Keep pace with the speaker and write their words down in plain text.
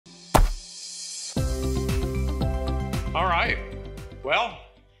All right. Well,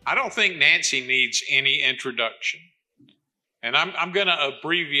 I don't think Nancy needs any introduction. And I'm going to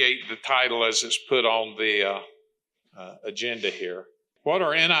abbreviate the title as it's put on the agenda here. What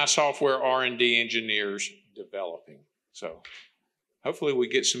are NI software R&D engineers developing? So hopefully we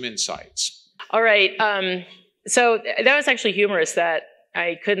get some insights. All right. So that was actually humorous that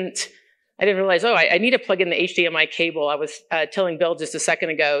I didn't realize, I need to plug in the HDMI cable. I was telling Bill just a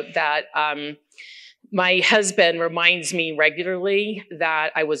second ago that my husband reminds me regularly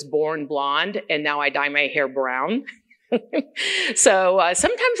that I was born blonde and now I dye my hair brown. So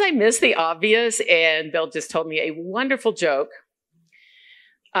sometimes I miss the obvious, and Bill just told me a wonderful joke.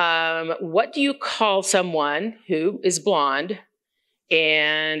 What do you call someone who is blonde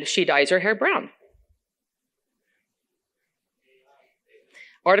and she dyes her hair brown?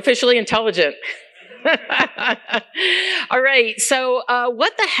 Artificially intelligent. All right, so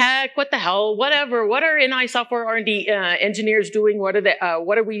what the heck, what the hell, whatever, what are NI software R&D engineers doing? What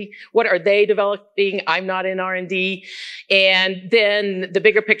are they developing? I'm not in R&D. And then the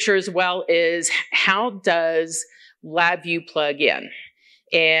bigger picture as well is, how does LabVIEW plug in?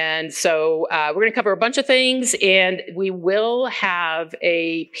 And so we're going to cover a bunch of things, and we will have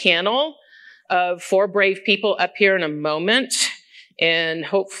a panel of 4 brave people up here in a moment. And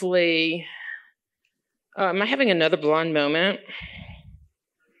hopefully, am I having another blonde moment?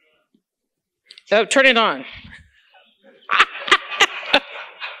 Oh, turn it on.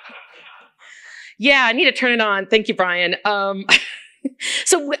 Yeah, I need to turn it on. Thank you, Brian.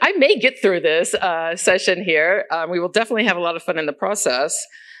 So I may get through this session here. We will definitely have a lot of fun in the process.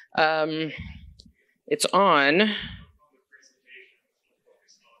 It's on.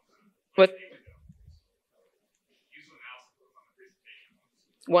 What?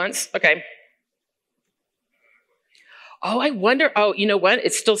 Once? Okay. Oh, I wonder. Oh, you know what?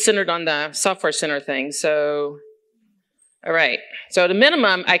 It's still centered on the software center thing. So, all right. So at a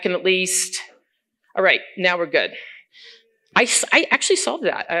minimum, I can at least. All right. Now we're good. I actually solved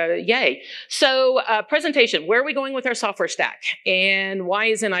that. Yay. So presentation. Where are we going with our software stack? And why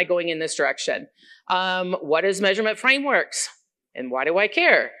isn't I going in this direction? What is measurement frameworks? And why do I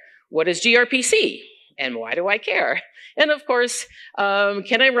care? What is gRPC? And why do I care? And of course,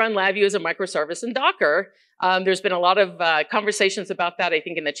 can I run LabVIEW as a microservice in Docker? There's been a lot of conversations about that, I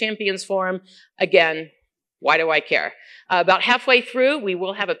think, in the Champions Forum. Again, why do I care? About halfway through, we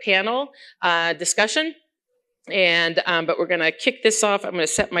will have a panel discussion. And but we're going to kick this off. I'm going to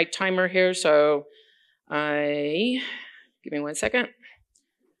set my timer here. So give me 1 second.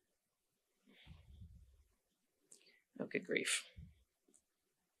 Oh, good grief.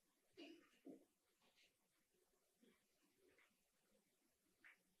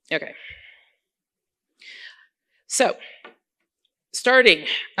 Okay. So, starting,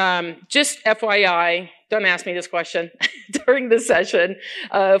 just FYI, don't ask me this question during this session.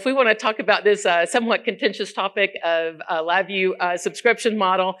 If we want to talk about this somewhat contentious topic of LabVIEW subscription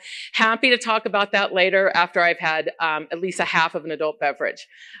model, happy to talk about that later after I've had at least a half of an adult beverage.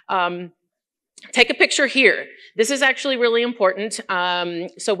 Take a picture here. This is actually really important.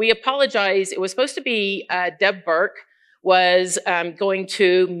 So we apologize. It was supposed to be Deb Burke was going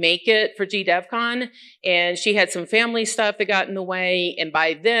to make it for GDevCon, and she had some family stuff that got in the way, and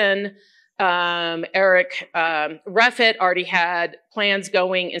by then, Eric Ruffett already had plans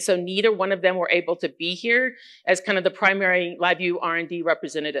going, and so neither one of them were able to be here as kind of the primary LabVIEW R&D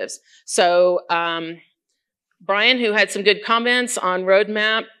representatives. So Brian, who had some good comments on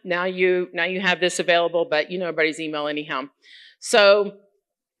roadmap, now you have this available, but you know everybody's email anyhow. So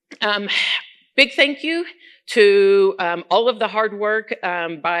big thank you to all of the hard work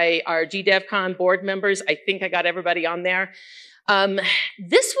by our GDevCon board members. I think I got everybody on there.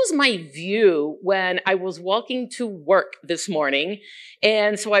 This was my view when I was walking to work this morning.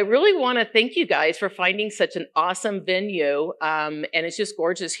 And so I really want to thank you guys for finding such an awesome venue. And it's just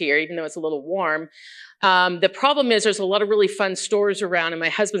gorgeous here, even though it's a little warm. The problem is there's a lot of really fun stores around, and my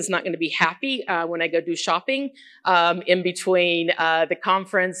husband's not going to be happy when I go do shopping in between the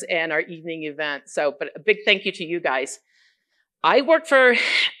conference and our evening event. So, but a big thank you to you guys. I work for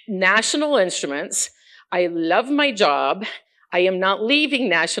National Instruments. I love my job. I am not leaving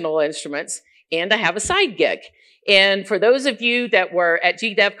National Instruments, and I have a side gig. And for those of you that were at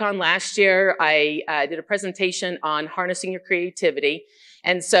GDevCon last year, I did a presentation on harnessing your creativity.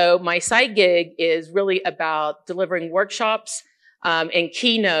 And so my side gig is really about delivering workshops and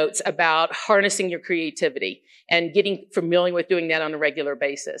keynotes about harnessing your creativity and getting familiar with doing that on a regular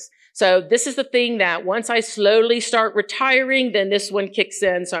basis. So this is the thing that once I slowly start retiring, then this one kicks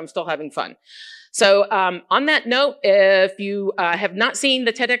in, so I'm still having fun. So on that note, if you have not seen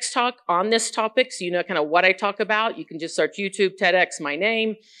the TEDx talk on this topic, so you know kind of what I talk about, you can just search YouTube, TEDx, my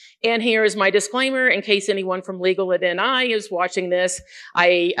name. And here is my disclaimer in case anyone from legal at NI is watching this.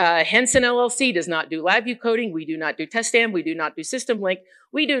 Henson LLC does not do LabVIEW coding. We do not do TestStam. We do not do System Link.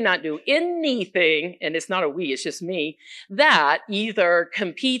 We do not do anything, and it's not a we, it's just me, that either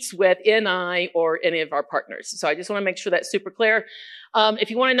competes with NI or any of our partners. So I just want to make sure that's super clear.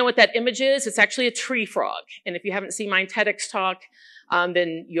 If you want to know what that image is, it's actually a tree frog. And if you haven't seen my TEDx talk,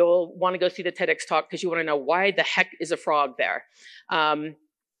 then you'll want to go see the TEDx talk because you want to know why the heck is a frog there.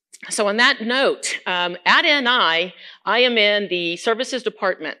 So on that note, at NI, I am in the services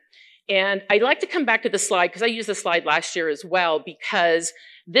department. And I'd like to come back to the slide because I used the slide last year as well, because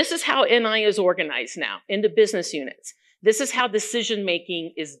this is how NI is organized now into business units. This is how decision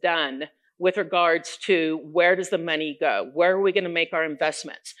making is done with regards to where does the money go? Where are we going to make our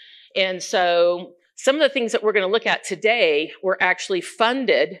investments? And so some of the things that we're going to look at today were actually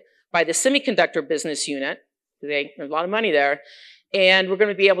funded by the semiconductor business unit. There's a lot of money there. And we're going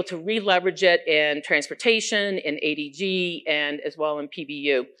to be able to re-leverage it in transportation, in ADG, and as well in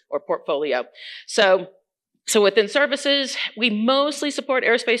PBU, or portfolio. So within services, we mostly support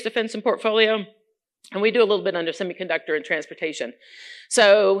aerospace, defense, and portfolio. And we do a little bit under semiconductor and transportation.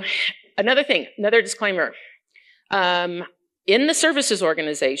 So another thing, another disclaimer. In the services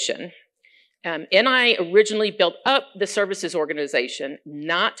organization, NI originally built up the services organization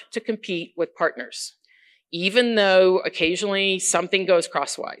not to compete with partners, even though occasionally something goes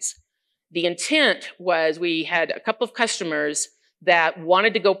crosswise. The intent was we had a couple of customers that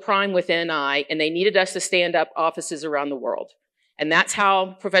wanted to go prime with NI, and they needed us to stand up offices around the world. And that's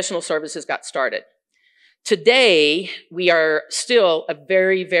how professional services got started. Today, we are still a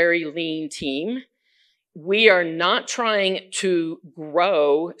very, very lean team. We are not trying to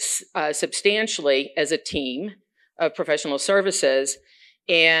grow substantially as a team of professional services.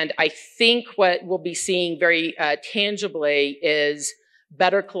 And I think what we'll be seeing very tangibly is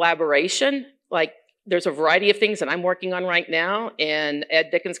better collaboration. Like there's a variety of things that I'm working on right now, and Ed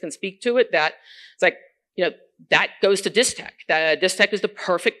Dickens can speak to it, that it's like, you know, that goes to DISTech. DISTech is the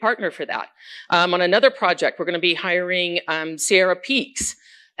perfect partner for that. On another project, we're going to be hiring Sierra Peaks.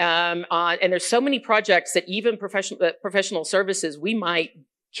 And there's so many projects that even professional services, we might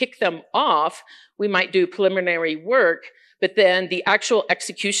kick them off. We might do preliminary work, but then the actual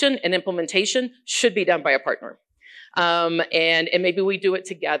execution and implementation should be done by a partner. And maybe we do it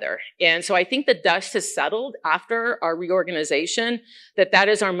together. And so I think the dust has settled after our reorganization, that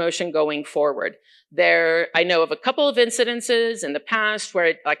is our motion going forward. I know of a couple of incidences in the past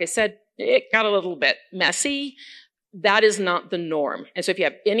where, like I said, it got a little bit messy. That is not the norm. And so if you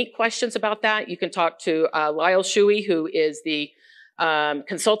have any questions about that, you can talk to Lyle Shuey, who is the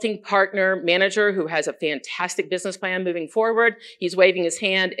consulting partner manager who has a fantastic business plan moving forward. He's waving his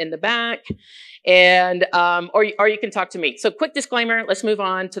hand in the back. And, or you can talk to me. So quick disclaimer, let's move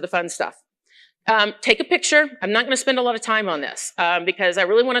on to the fun stuff. Take a picture. I'm not going to spend a lot of time on this because I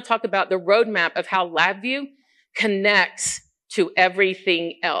really want to talk about the roadmap of how LabVIEW connects to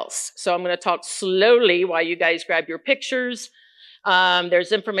everything else. So I'm going to talk slowly while you guys grab your pictures.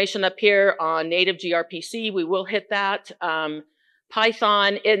 There's information up here on native gRPC. We will hit that.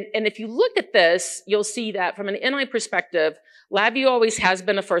 Python. And if you look at this, you'll see that from an NI perspective, LabVIEW always has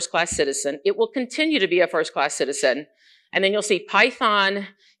been a first-class citizen. It will continue to be a first-class citizen. And then you'll see Python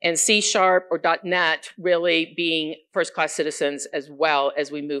and C# or .NET really being first-class citizens as well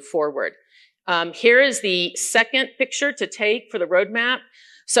as we move forward. Here is the second picture to take for the roadmap.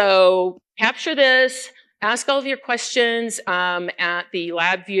 So capture this, ask all of your questions at the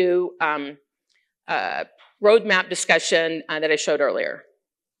LabVIEW roadmap discussion that I showed earlier.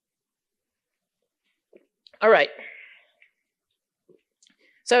 All right.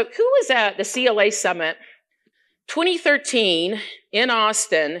 So who was at the CLA Summit 2013 in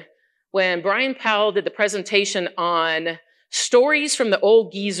Austin when Brian Powell did the presentation on stories from the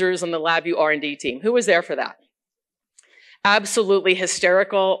old geezers on the LabVIEW R&D team? Who was there for that? Absolutely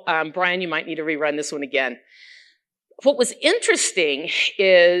hysterical. Brian, you might need to rerun this one again. What was interesting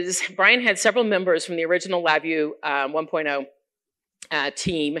is Brian had several members from the original LabVIEW 1.0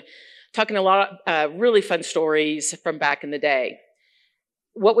 team talking a lot of really fun stories from back in the day.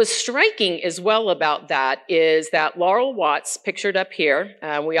 What was striking as well about that is that Laurel Watts, pictured up here,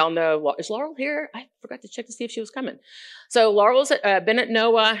 we all know, is Laurel here? I forgot to check to see if she was coming. So Laurel's been at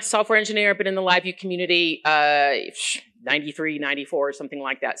NOAA, software engineer, been in the LabVIEW community 93, 94, something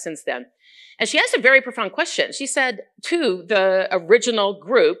like that since then. And she asked a very profound question. She said to the original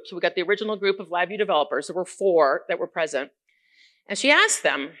group, so we got the original group of LabVIEW developers, there were 4 that were present, and she asked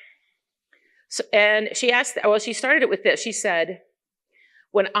them, So, and she asked, well, she started it with this. She said,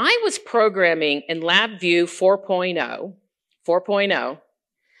 when I was programming in LabVIEW 4.0,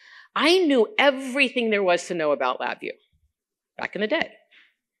 I knew everything there was to know about LabVIEW back in the day.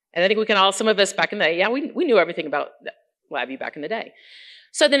 And I think we can all, some of us back in the day, yeah, we knew everything about LabVIEW back in the day.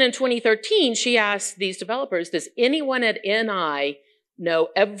 So then in 2013, she asked these developers, does anyone at NI know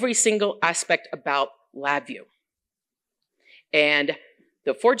every single aspect about LabVIEW? And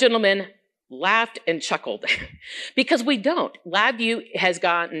the four gentlemen laughed and chuckled because we don't. LabVIEW has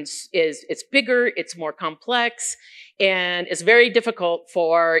gotten, it's bigger, it's more complex, and it's very difficult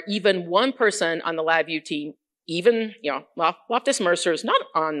for even one person on the LabVIEW team, even, Loftus Mercer is not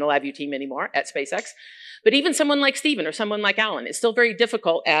on the LabVIEW team anymore at SpaceX, but even someone like Stephen or someone like Alan, it's still very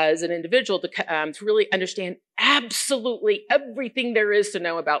difficult as an individual to really understand absolutely everything there is to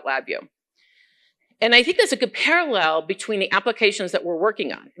know about LabVIEW. And I think there's a good parallel between the applications that we're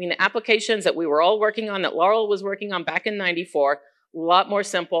working on. I mean, the applications that we were all working on, that Laurel was working on back in '94, a lot more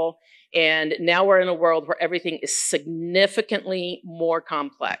simple. And now we're in a world where everything is significantly more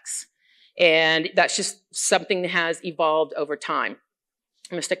complex. And that's just something that has evolved over time.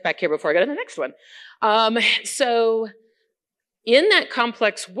 I'm gonna stick back here before I go to the next one. So in that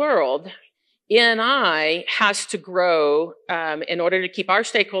complex world, NI has to grow in order to keep our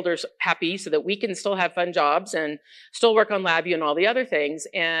stakeholders happy so that we can still have fun jobs and still work on LabVIEW and all the other things.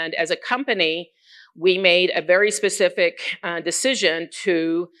 And as a company, we made a very specific decision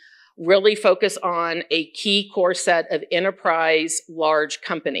to really focus on a key core set of enterprise large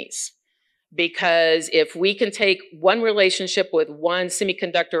companies. Because if we can take one relationship with one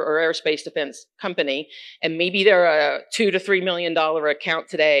semiconductor or aerospace defense company, and maybe they're a $2 to $3 million account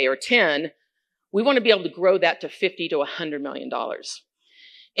today or 10, we want to be able to grow that to $50 to $100 million.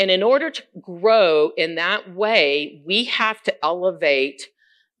 And in order to grow in that way, we have to elevate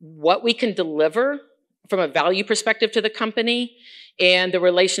what we can deliver from a value perspective to the company and the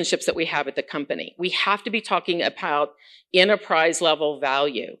relationships that we have at the company. We have to be talking about enterprise level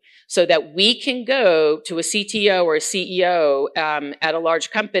value so that we can go to a CTO or a CEO at a large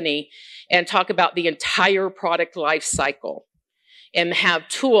company and talk about the entire product life cycle and have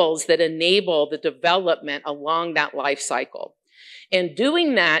tools that enable the development along that life cycle. And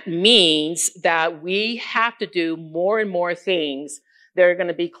doing that means that we have to do more and more things that are going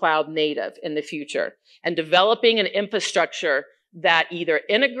to be cloud native in the future, and developing an infrastructure that either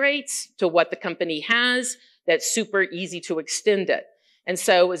integrates to what the company has, that's super easy to extend it. And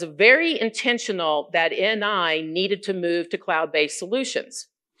so it was very intentional that NI needed to move to cloud-based solutions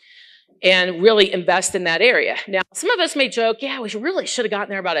and really invest in that area. Now, some of us may joke, yeah, we really should have gotten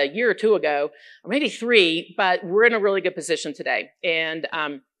there about a year or two ago, or maybe 3, but we're in a really good position today. And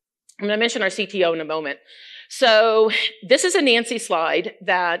I'm gonna mention our CTO in a moment. So this is a Nancy slide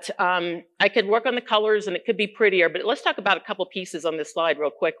that I could work on the colors and it could be prettier, but let's talk about a couple pieces on this slide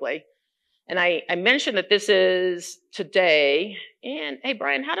real quickly. And I mentioned that this is today. And hey,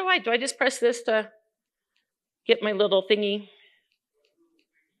 Brian, do I just press this to get my little thingy?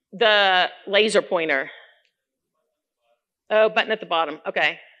 The laser pointer. Oh, button at the bottom.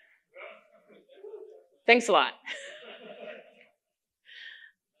 Okay. Thanks a lot.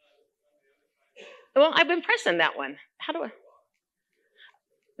 Well, I've been pressing that one. How do I?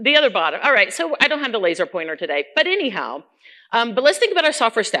 The other bottom. All right, so I don't have the laser pointer today. But anyhow, but let's think about our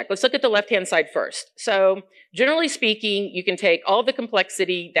software stack. Let's look at the left-hand side first. So generally speaking, you can take all the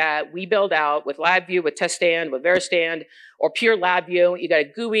complexity that we build out with LabVIEW, with TestStand, with VeriStand, or pure LabVIEW. You got a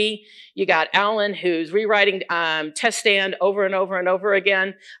GUI. You got Alan, who's rewriting TestStand over and over and over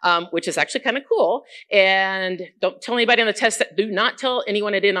again, which is actually kind of cool. And don't tell anybody on the test. Do not tell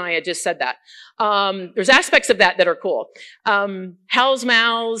anyone at NI I just said that. There's aspects of that are cool. How's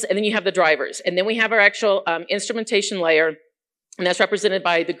Mal's, and then you have the drivers. And then we have our actual instrumentation layer, and that's represented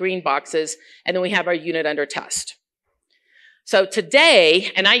by the green boxes. And then we have our unit under test. So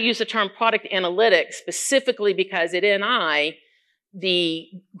today, and I use the term product analytics specifically because at NI, the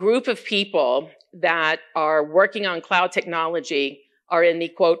group of people that are working on cloud technology are in the,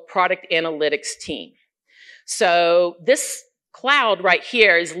 quote, product analytics team. So this cloud right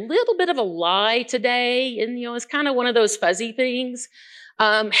here is a little bit of a lie today, and it's kind of one of those fuzzy things.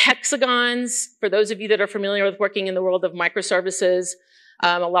 Hexagons, for those of you that are familiar with working in the world of microservices,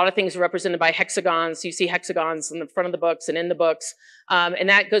 a lot of things are represented by hexagons. You see hexagons in the front of the books and in the books. And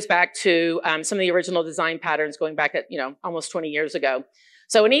that goes back to some of the original design patterns going back at, almost 20 years ago.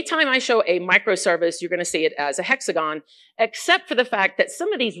 So anytime I show a microservice, you're going to see it as a hexagon, except for the fact that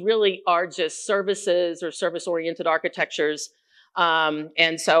some of these really are just services or service-oriented architectures.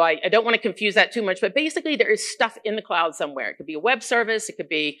 And so I don't want to confuse that too much, but basically there is stuff in the cloud somewhere. It could be a web service, it could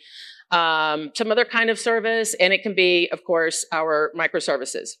be some other kind of service, and it can be, of course, our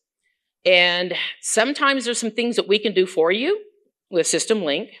microservices. And sometimes there's some things that we can do for you with System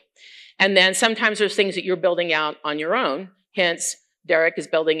Link, and then sometimes there's things that you're building out on your own. Hence, Derek is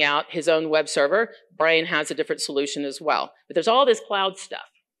building out his own web server. Brian has a different solution as well. But there's all this cloud stuff.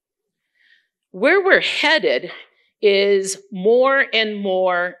 Where we're headed is more and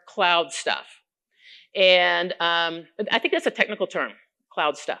more cloud stuff. And I think that's a technical term,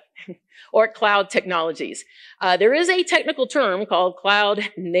 cloud stuff, or cloud technologies. There is a technical term called cloud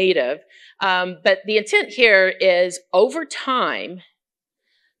native, but the intent here is over time,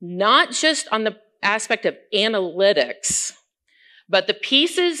 not just on the aspect of analytics, but the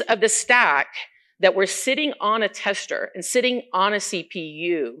pieces of the stack that were sitting on a tester and sitting on a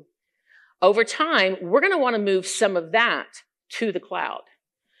CPU, over time, we're going to want to move some of that to the cloud.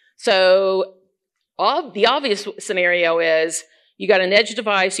 So the obvious scenario is you got an edge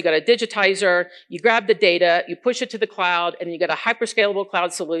device, you got a digitizer, you grab the data, you push it to the cloud, and you got a hyperscalable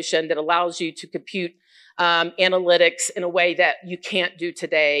cloud solution that allows you to compute analytics in a way that you can't do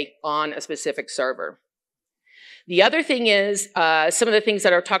today on a specific server. The other thing is some of the things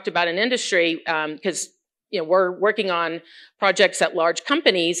that are talked about in industry, because we're working on projects at large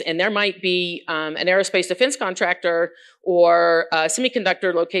companies, and there might be an aerospace defense contractor or a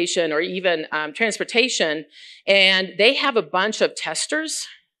semiconductor location or even transportation, and they have a bunch of testers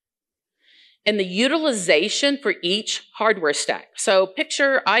and the utilization for each hardware stack. So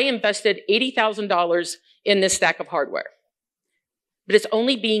picture I invested $80,000 in this stack of hardware, but it's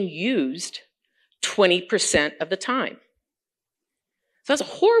only being used 20% of the time. So that's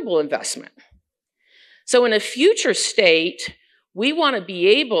a horrible investment. So in a future state, we want to be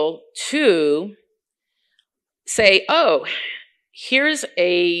able to say, oh, here's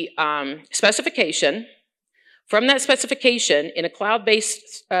a specification. From that specification in a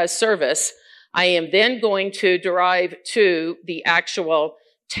cloud-based service, I am then going to derive to the actual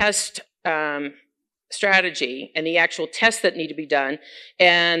test strategy and the actual tests that need to be done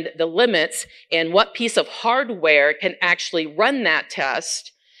and the limits and what piece of hardware can actually run that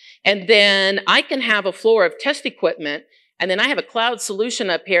test. And then I can have a floor of test equipment, and then I have a cloud solution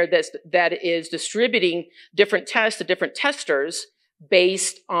up here that is distributing different tests to different testers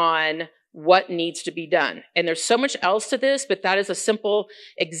based on what needs to be done. And there's so much else to this, but that is a simple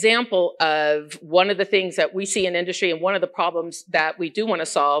example of one of the things that we see in industry and one of the problems that we do want to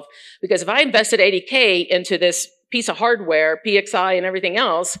solve. Because if I invested 80K into this piece of hardware, PXI and everything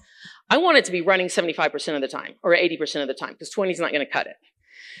else, I want it to be running 75% of the time or 80% of the time, because 20 is not going to cut it.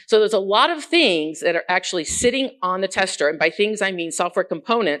 So there's a lot of things that are actually sitting on the tester, and by things I mean software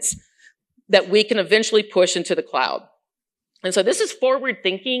components, that we can eventually push into the cloud. And so this is forward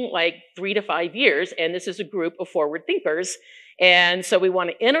thinking, like 3 to 5 years, and this is a group of forward thinkers. And so we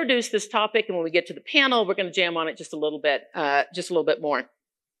want to introduce this topic, and when we get to the panel, we're going to jam on it just a little bit more.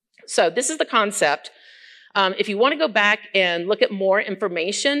 So this is the concept. If you want to go back and look at more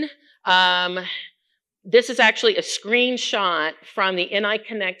information, this is actually a screenshot from the NI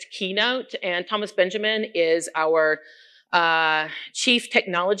Connect keynote, and Thomas Benjamin is our Chief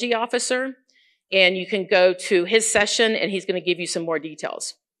Technology Officer, and you can go to his session, and he's going to give you some more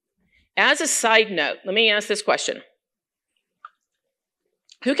details. As a side note, let me ask this question.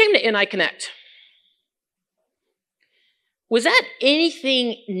 Who came to NI Connect? Was that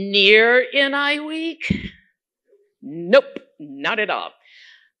anything near NI Week? Nope, not at all.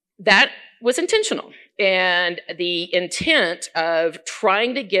 That was intentional. And the intent of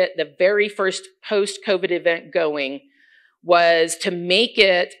trying to get the very first post-COVID event going was to make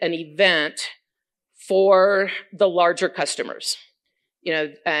it an event for the larger customers.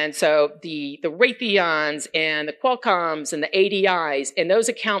 And so the Raytheons and the Qualcomms and the ADIs and those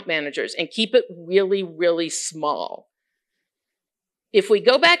account managers, and keep it really, really small. If we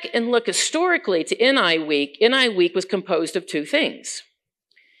go back and look historically to NI Week was composed of two things.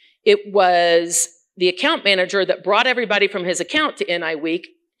 It was the account manager that brought everybody from his account to NI Week,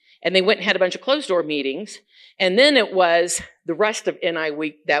 and they went and had a bunch of closed-door meetings. And then it was the rest of NI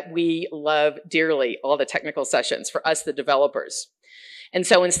Week that we love dearly, all the technical sessions for us, the developers. And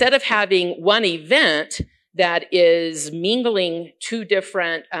so instead of having one event that is mingling two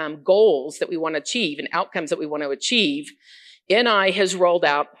different goals that we want to achieve and outcomes that we want to achieve, NI has rolled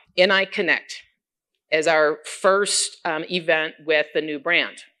out NI Connect as our first event with the new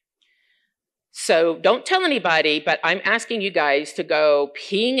brand. So don't tell anybody, but I'm asking you guys to go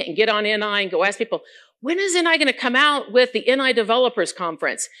ping and get on NI and go ask people, when is NI going to come out with the NI Developers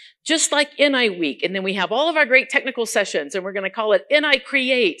Conference? Just like NI Week. And then we have all of our great technical sessions, and we're going to call it NI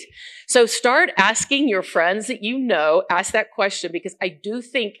Create. So start asking your friends that you know, ask that question, because I do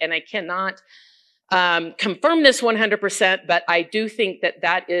think, and I cannot confirm this 100%, but I do think that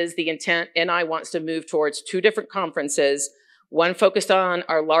that is the intent. NI wants to move towards 2 different conferences, one focused on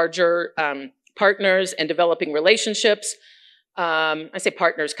our larger partners and developing relationships. I say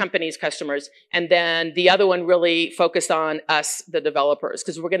partners, companies, customers, and then the other one really focused on us, the developers,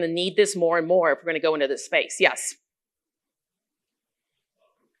 because we're going to need this more and more if we're going to go into this space. Yes?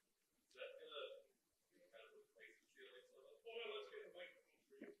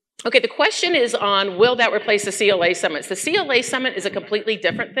 Okay, the question is on, will that replace the CLA summits? The CLA summit is a completely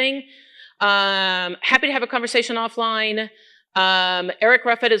different thing. Happy to have a conversation offline. Eric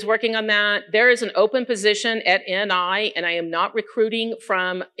Ruffett is working on that. There is an open position at NI, and I am not recruiting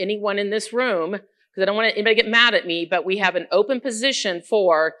from anyone in this room because I don't want anybody to get mad at me, but we have an open position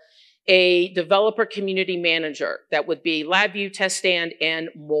for a developer community manager. That would be LabVIEW, Test Stand, and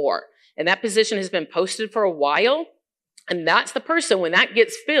more. And that position has been posted for a while. And that's the person, when that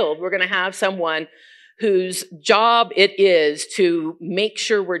gets filled, we're going to have someone whose job it is to make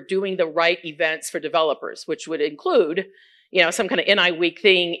sure we're doing the right events for developers, which would include, you know, some kind of NI Week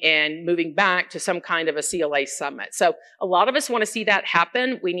thing and moving back to some kind of a CLA summit. So a lot of us want to see that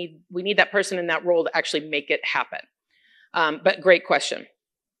happen. We need that person in that role to actually make it happen. But great question.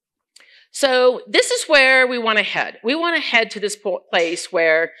 So this is where we want to head. We want to head to this place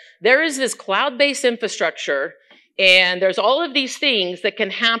where there is this cloud-based infrastructure, and there's all of these things that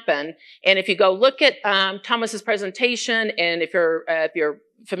can happen. And if you go look at Thomas's presentation, and if you're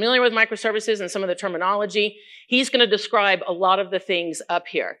familiar with microservices and some of the terminology, he's going to describe a lot of the things up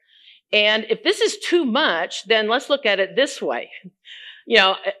here. And if this is too much, then let's look at it this way.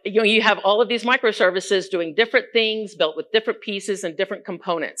 You have all of these microservices doing different things, built with different pieces and different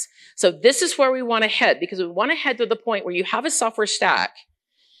components. So this is where we want to head, because we want to head to the point where you have a software stack,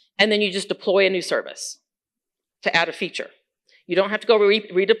 and then you just deploy a new service to add a feature. You don't have to go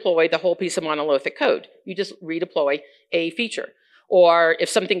redeploy the whole piece of monolithic code. You just redeploy a feature. Or if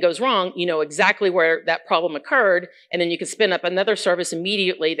something goes wrong, you know exactly where that problem occurred, and then you can spin up another service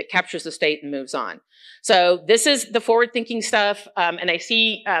immediately that captures the state and moves on. So this is the forward-thinking stuff, and I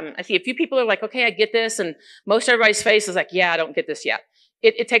see a few people are like, okay, I get this, and most everybody's face is like, yeah, I don't get this yet.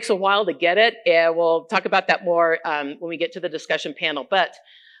 It takes a while to get it, and we'll talk about that more when we get to the discussion panel. But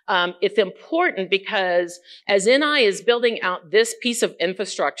it's important because as NI is building out this piece of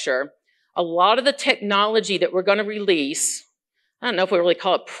infrastructure, a lot of the technology that we're going to release, I don't know if we really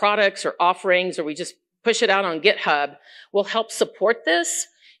call it products or offerings, or we just push it out on GitHub, will help support this,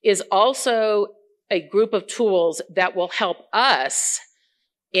 is also a group of tools that will help us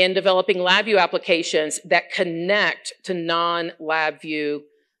in developing LabVIEW applications that connect to non-LabVIEW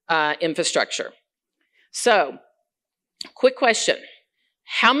infrastructure. So, quick question.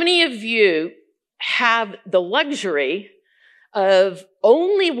 How many of you have the luxury of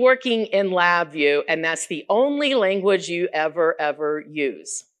only working in LabVIEW, and that's the only language you ever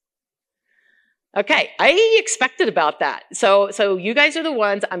use? Okay, I expected about that. So you guys are the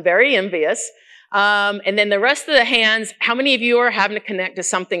ones, I'm very envious. And then the rest of the hands, how many of you are having to connect to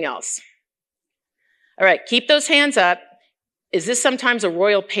something else? All right, keep those hands up. Is this sometimes a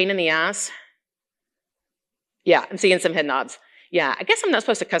royal pain in the ass? Yeah, I'm seeing some head nods. Yeah, I guess I'm not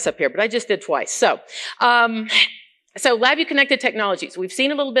supposed to cuss up here, but I just did twice. So LabVIEW connected technologies. We've seen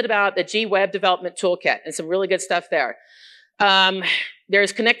a little bit about the G-Web development toolkit and some really good stuff there.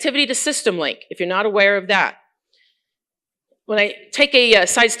 There's connectivity to System Link, if you're not aware of that. When I take a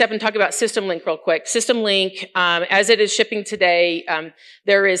sidestep and talk about System Link real quick, System Link, as it is shipping today,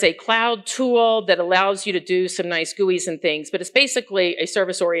 there is a cloud tool that allows you to do some nice GUIs and things, but it's basically a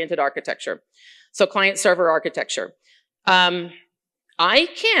service-oriented architecture. So client-server architecture. I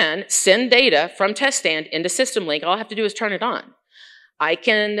can send data from Test Stand into System Link. All I have to do is turn it on. I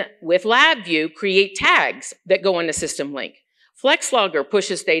can, with LabVIEW, create tags that go into System Link. FlexLogger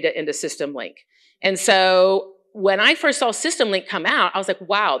pushes data into System Link. And so when I first saw System Link come out, I was like,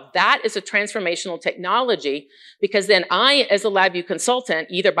 wow, that is a transformational technology, because then I, as a LabVIEW consultant,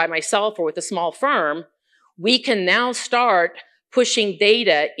 either by myself or with a small firm, we can now start pushing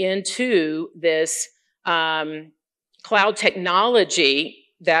data into this cloud technology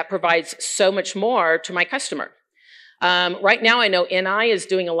that provides so much more to my customer. Right now, I know NI is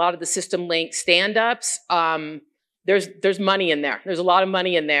doing a lot of the System Link stand-ups. There's money in there. There's a lot of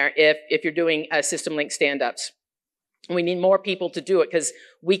money in there if you're doing System Link stand-ups. We need more people to do it because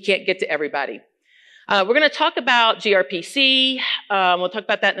we can't get to everybody. We're going to talk about gRPC. We'll talk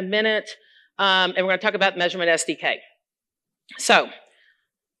about that in a minute. and we're going to talk about measurement SDK. So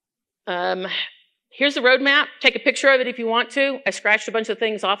here's the roadmap. Take a picture of it if you want to. I scratched a bunch of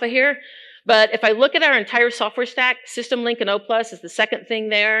things off of here. But if I look at our entire software stack, System Link and O+ is the second thing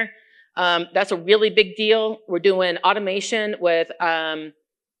there. That's a really big deal. We're doing automation with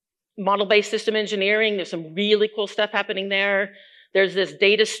model-based system engineering. There's some really cool stuff happening there. There's this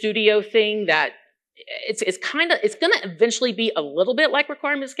data studio thing that it's going to eventually be a little bit like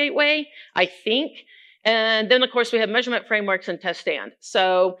Requirements Gateway, I think. And then, of course, we have measurement frameworks and test stand.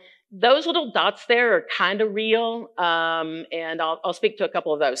 So those little dots there are kind of real, and I'll speak to a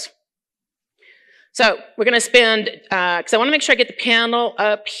couple of those. So we're going to spend, because I want to make sure I get the panel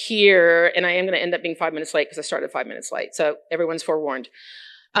up here, and I am going to end up being 5 minutes late because I started 5 minutes late. So everyone's forewarned.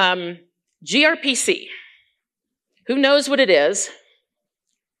 gRPC. Who knows what it is?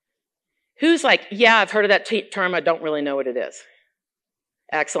 Who's like, yeah, I've heard of that term. I don't really know what it is.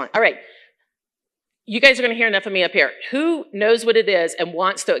 Excellent. All right. You guys are going to hear enough of me up here. Who knows what it is and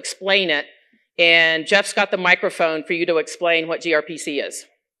wants to explain it? And Jeff's got the microphone for you to explain what gRPC is.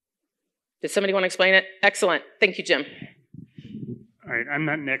 Did somebody want to explain it? Excellent. Thank you, Jim. All right, I'm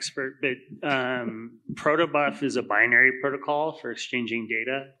not an expert, but protobuf is a binary protocol for exchanging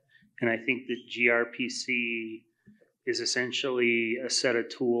data. And I think that gRPC is essentially a set of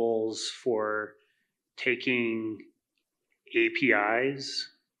tools for taking APIs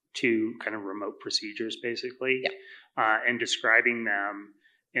to kind of remote procedures, basically, and describing them,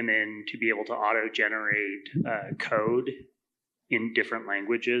 and then to be able to auto-generate code in different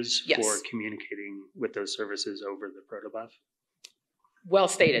languages for communicating with those services over the protobuf. Well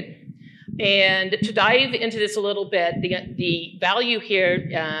stated. And to dive into this a little bit, the value here,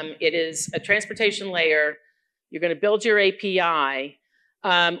 it is a transportation layer. You're going to build your API.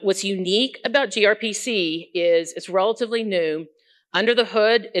 What's unique about gRPC is it's relatively new. Under the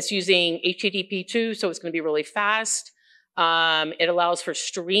hood, it's using HTTP2, so it's going to be really fast. It allows for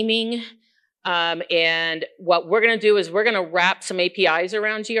streaming. And what we're going to do is we're going to wrap some APIs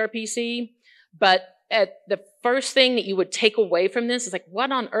around gRPC. But the first thing that you would take away from this is like,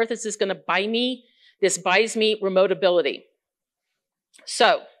 what on earth is this going to buy me? This buys me remote ability.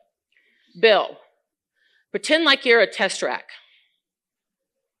 So, Bill, pretend like you're a test rack.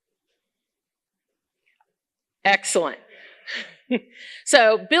 Excellent.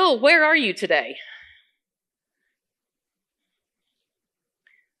 So, Bill, where are you today?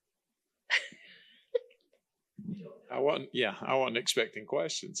 I wasn't expecting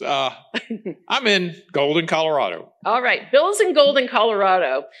questions. I'm in Golden, Colorado. All right, Bill's in Golden,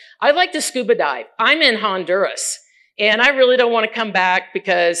 Colorado. I like to scuba dive. I'm in Honduras, and I really don't want to come back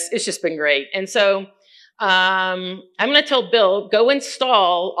because it's just been great. And so I'm going to tell Bill, go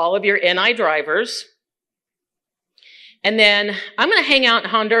install all of your NI drivers, and then I'm going to hang out in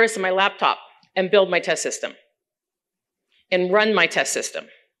Honduras on my laptop and build my test system and run my test system.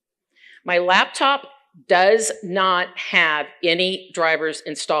 My laptop does not have any drivers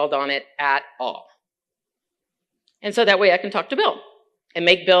installed on it at all. And so that way I can talk to Bill and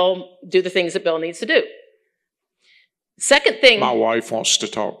make Bill do the things that Bill needs to do. Second thing. My wife wants to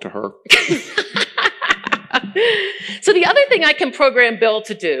talk to her. So the other thing I can program Bill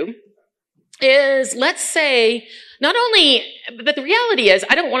to do is, let's say, not only, but the reality is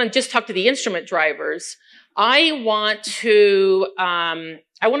I don't want to just talk to the instrument drivers. I want to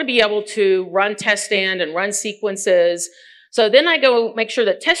be able to run test stand and run sequences. So then I go make sure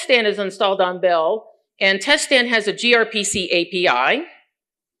that test stand is installed on Bill, and test stand has a gRPC API.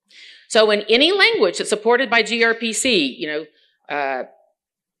 So in any language that's supported by gRPC,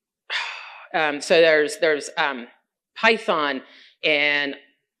 so there's Python, and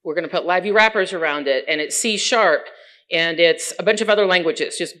we're going to put LabVIEW wrappers around it, and it's C#, and it's a bunch of other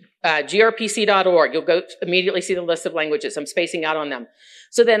languages. Just grpc.org. You'll go immediately see the list of languages. I'm spacing out on them.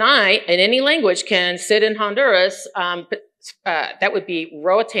 So then I, in any language, can sit in Honduras. That would be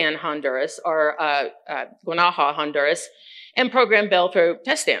Roatan, Honduras, or Guanaja, Honduras, and program Bill through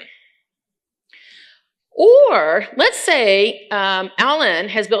test stand. Or let's say Alan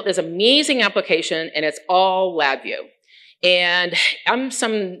has built this amazing application, and it's all LabVIEW. And I'm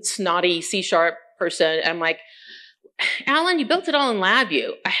some snotty C# person. I'm like, Alan, you built it all in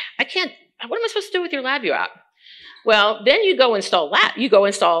LabVIEW. I can't, what am I supposed to do with your LabVIEW app? Well, then you go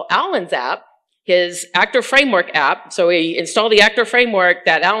install Alan's app, his actor framework app. So we install the actor framework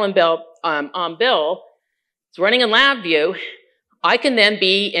that Alan built on Bill. It's running in LabVIEW. I can then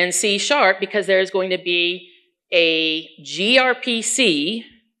be in C# because there's going to be a gRPC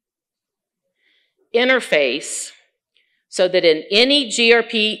interface so that in any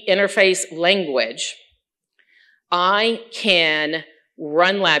gRPC interface language, I can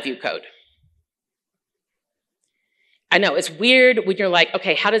run LabVIEW code. I know, it's weird when you're like,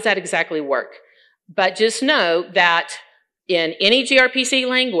 okay, how does that exactly work? But just know that in any gRPC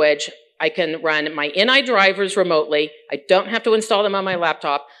language, I can run my NI drivers remotely. I don't have to install them on my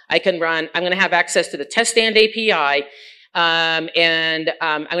laptop. I'm going to have access to the teststand API. I'm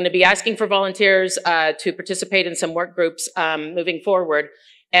going to be asking for volunteers to participate in some work groups moving forward.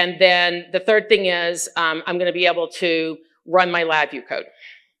 And then the third thing is I'm going to be able to run my LabVIEW code.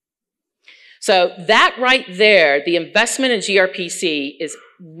 So that right there, the investment in gRPC is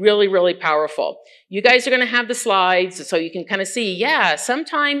really, really powerful. You guys are going to have the slides so you can kind of see, yeah,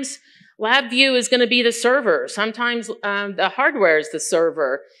 sometimes LabVIEW is going to be the server. Sometimes the hardware is the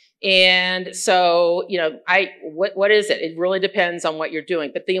server. And so, you know, what is it? It really depends on what you're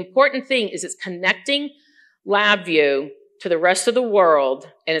doing. But the important thing is it's connecting LabVIEW to the rest of the world,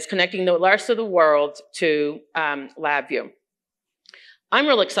 and it's connecting the rest of the world to LabVIEW. I'm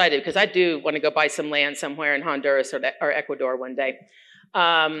real excited because I do want to go buy some land somewhere in Honduras or Ecuador one day.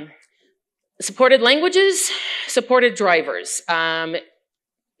 Supported languages, supported drivers.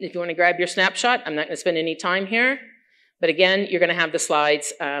 If you want to grab your snapshot, I'm not going to spend any time here. But again, you're going to have the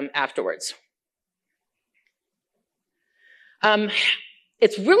slides afterwards.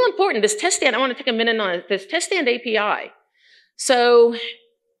 It's real important, this test stand, I want to take a minute on it, this test stand API. So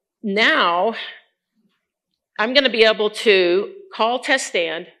now I'm going to be able to call test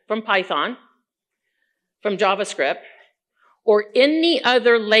stand from Python, from JavaScript, or any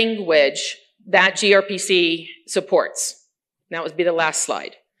other language that gRPC supports. And that would be the last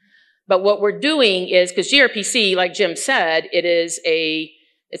slide. But what we're doing is, because gRPC, like Jim said, it's a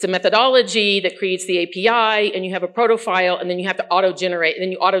methodology that creates the API, and you have a proto file, and then you have to auto-generate, and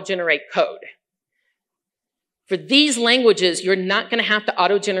then you auto-generate code. For these languages, you're not going to have to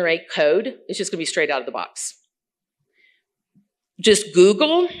auto-generate code. It's just going to be straight out of the box. Just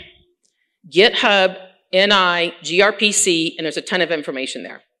Google, GitHub, NI, gRPC, and there's a ton of information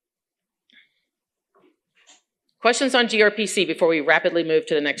there. Questions on gRPC before we rapidly move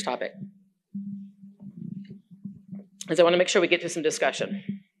to the next topic? Because I want to make sure we get to some discussion.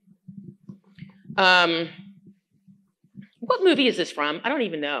 What movie is this from? I don't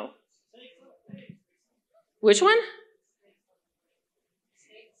even know. Which one?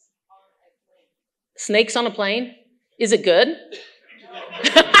 Snakes on a Plane? Is it good?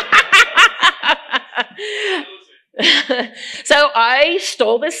 So I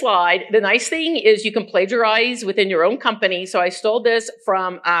stole this slide. The nice thing is you can plagiarize within your own company. So I stole this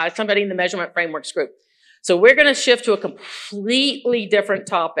from somebody in the Measurement Frameworks group. So we're going to shift to a completely different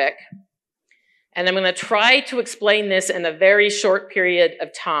topic. And I'm going to try to explain this in a very short period of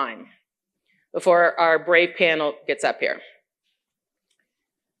time before our brave panel gets up here.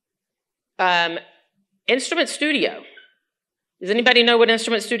 Instrument Studio. Does anybody know what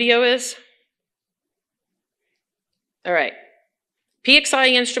Instrument Studio is? All right.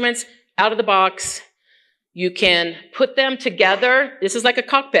 PXI instruments out of the box. You can put them together. This is like a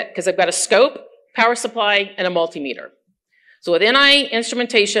cockpit because I've got a scope, power supply, and a multimeter. So with NI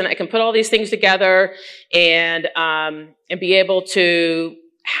instrumentation, I can put all these things together and be able to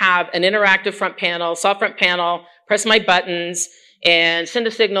have an interactive front panel, soft front panel, press my buttons, and send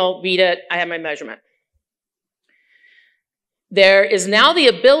a signal, read it, I have my measurement. There is now the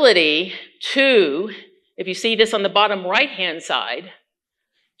ability to, if you see this on the bottom right-hand side,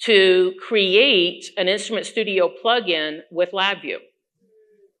 to create an Instrument Studio plugin with LabVIEW.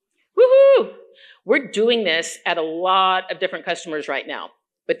 Woohoo! We're doing this at a lot of different customers right now,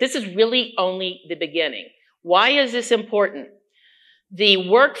 but this is really only the beginning. Why is this important? The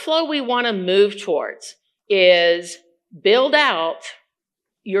workflow we want to move towards is build out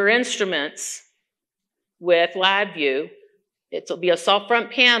your instruments with LabVIEW. It'll be a soft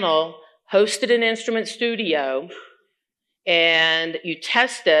front panel hosted in Instrument Studio, and you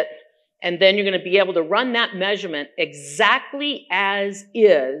test it, and then you're going to be able to run that measurement exactly as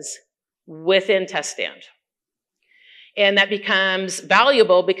is within test stand. And that becomes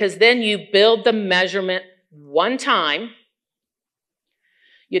valuable because then you build the measurement one time,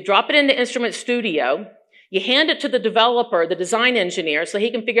 you drop it into Instrument Studio, you hand it to the developer, the design engineer, so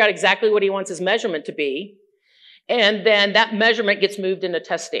he can figure out exactly what he wants his measurement to be, and then that measurement gets moved into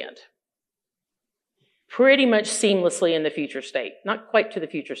test stand. Pretty much seamlessly in the future state. Not quite to the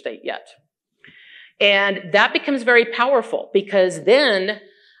future state yet. And that becomes very powerful because then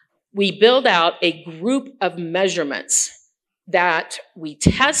we build out a group of measurements that we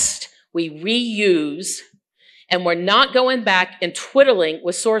test, we reuse, and we're not going back and twiddling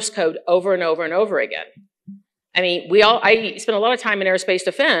with source code over and over and over again. I mean, I spent a lot of time in aerospace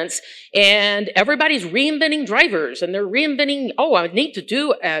defense, and everybody's reinventing drivers, and they're reinventing, oh, I need to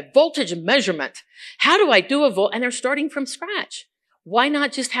do a voltage measurement. How do I do and they're starting from scratch. Why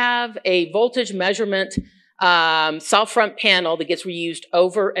not just have a voltage measurement soft front panel that gets reused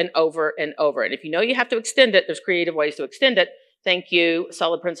over and over and over? And if you know you have to extend it, there's creative ways to extend it. Thank you,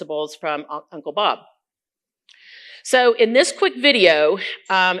 Solid Principles from Uncle Bob. So in this quick video,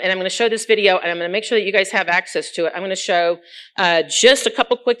 and I'm going to show this video, and I'm going to make sure that you guys have access to it. I'm going to show just a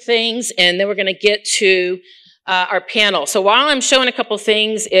couple quick things, and then we're going to get to our panel. So while I'm showing a couple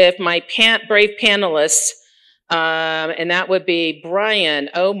things, if my brave panelists, and that would be Brian,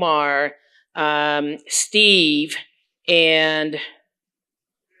 Omar, Steve, and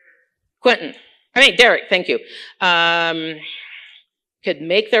Derek, thank you, could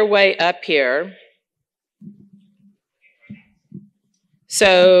make their way up here.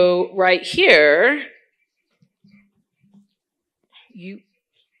 So right here, you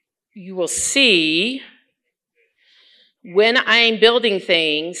will see when I'm building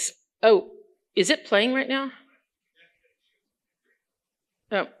things. Oh, is it playing right now?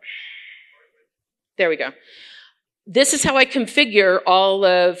 Oh, there we go. This is how I configure all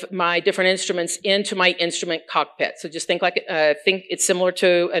of my different instruments into my instrument cockpit. So just think it's similar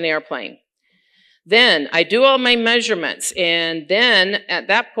to an airplane. Then I do all my measurements, and then at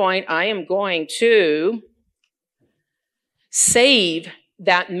that point, I am going to save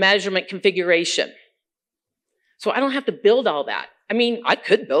that measurement configuration. So I don't have to build all that. I mean, I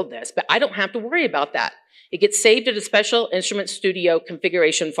could build this, but I don't have to worry about that. It gets saved at a special Instrument Studio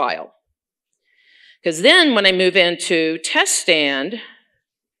configuration file. Because then when I move into test stand,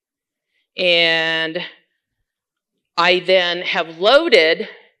 and I then have loaded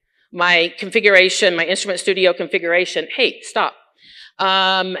my configuration, my Instrument Studio configuration, hey, stop.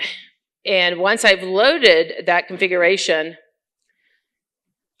 And once I've loaded that configuration,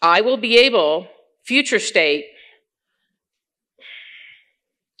 I will be able, future state,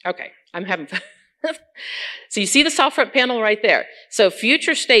 okay, I'm having fun. So you see the soft front panel right there. So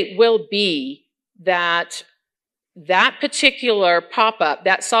future state will be that particular pop-up,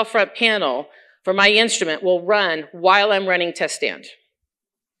 that soft front panel for my instrument will run while I'm running test stand.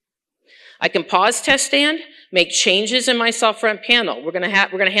 I can pause test stand, make changes in my soft front panel. We're gonna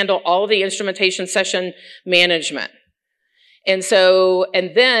handle all of the instrumentation session management. And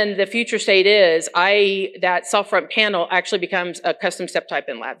then the future state is that soft front panel actually becomes a custom step type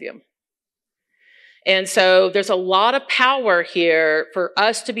in LabVIEW. And so there's a lot of power here for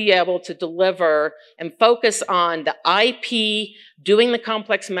us to be able to deliver and focus on the IP, doing the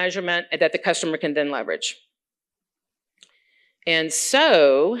complex measurement that the customer can then leverage. And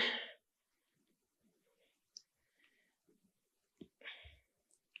so,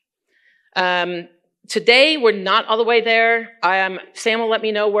 today, we're not all the way there. Sam will let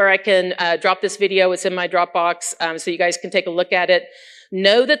me know where I can drop this video. It's in my Dropbox, so you guys can take a look at it.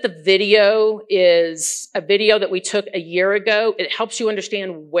 Know that the video is a video that we took a year ago. It helps you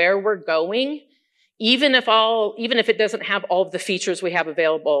understand where we're going, even if it doesn't have all of the features we have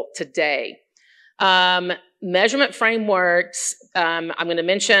available today. Measurement frameworks, I'm going to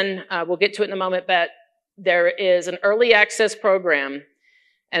mention, we'll get to it in a moment, but there is an early access program.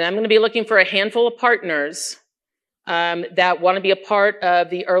 And I'm going to be looking for a handful of partners that want to be a part of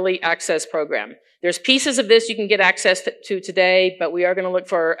the early access program. There's pieces of this you can get access to today, but we are going to look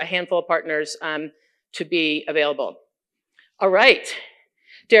for a handful of partners to be available. All right.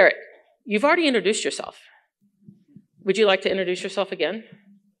 Derek, you've already introduced yourself. Would you like to introduce yourself again?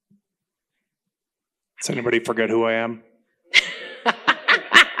 Does anybody forget who I am?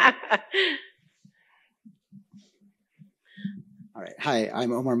 All right. Hi,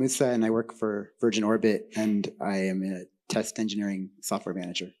 I'm Omar Musa, and I work for Virgin Orbit, and I am a test engineering software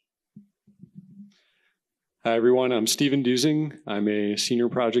manager. Hi, everyone. I'm Stephen Dusing. I'm a senior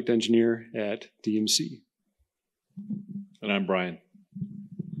project engineer at DMC. And I'm Brian.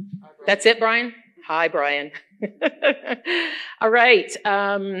 That's it, Brian? Hi, Brian. All right.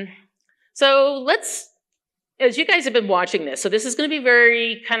 So as you guys have been watching this, so this is going to be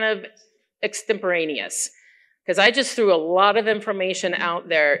very kind of extemporaneous, because I just threw a lot of information out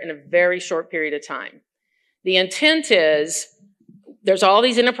there in a very short period of time. The intent is there's all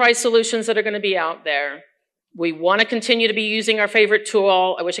these enterprise solutions that are going to be out there. We want to continue to be using our favorite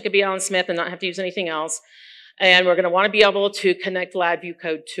tool. I wish I could be Alan Smith and not have to use anything else. And we're going to want to be able to connect LabVIEW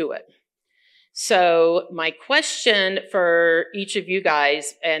code to it. So my question for each of you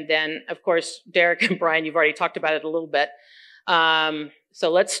guys, and then of course, Derek and Brian, you've already talked about it a little bit. So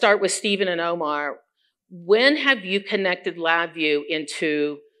let's start with Stephen and Omar. When have you connected LabVIEW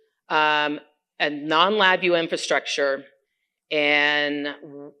into an a non-LabVIEW infrastructure, and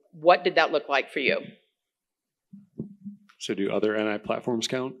what did that look like for you? So do other NI platforms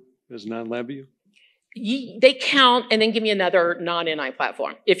count as non-LabVIEW? They count, and then give me another non-NI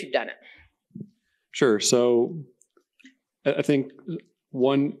platform if you've done it. Sure. So I think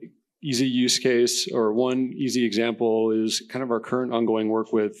one easy use case or one easy example is kind of our current ongoing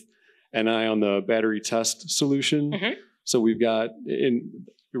work with NI on the battery test solution. Mhm. So we've got, it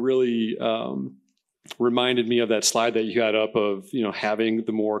really reminded me of that slide that you had up of, having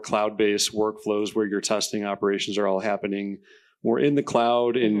the more cloud-based workflows where your testing operations are all happening more in the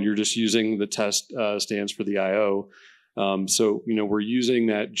cloud, and you're just using the test stands for the IO. So, we're using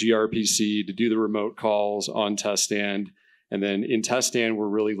that gRPC to do the remote calls on test stand. And then in test stand, we're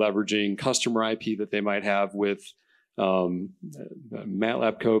really leveraging customer IP that they might have with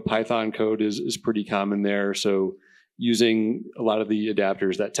MATLAB code. Python code is pretty common there. So using a lot of the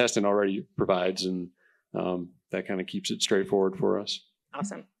adapters that test stand already provides, and that kind of keeps it straightforward for us.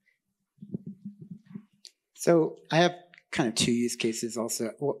 Awesome. So I have kind of two use cases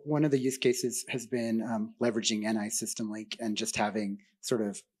also. One of the use cases has been leveraging NI System Link and just having sort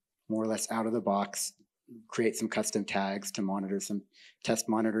of more or less out of the box, create some custom tags to monitor some test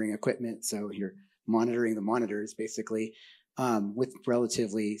monitoring equipment. So you're monitoring the monitors basically with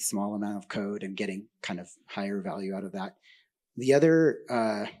relatively small amount of code and getting kind of higher value out of that. The other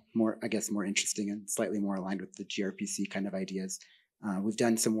more interesting and slightly more aligned with the gRPC kind of ideas, we've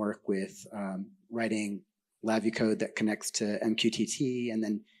done some work with writing LabVIEW code that connects to MQTT and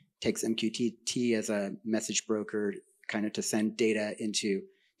then takes MQTT as a message broker kind of to send data into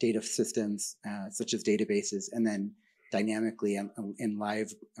data systems such as databases, and then dynamically in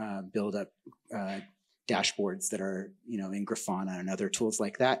live build up dashboards that are in Grafana and other tools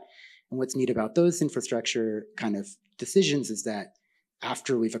like that. And what's neat about those infrastructure kind of decisions is that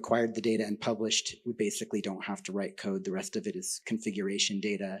after we've acquired the data and published, we basically don't have to write code. The rest of it is configuration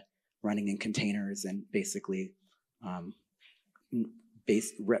data running in containers and basically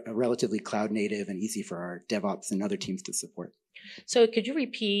relatively cloud native and easy for our DevOps and other teams to support. So could you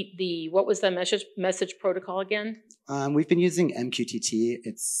repeat what was the message protocol again? We've been using MQTT.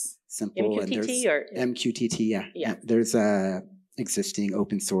 It's simple. MQTT and there's or? MQTT, yeah. There's a existing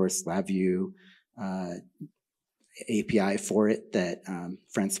open source LabVIEW API for it that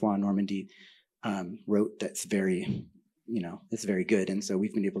Francois Normandy wrote that's very, it's very good. And so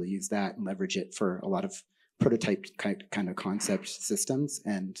we've been able to use that and leverage it for a lot of prototype kind of concept systems,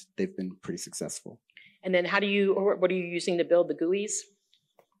 and they've been pretty successful. And then what are you using to build the GUIs?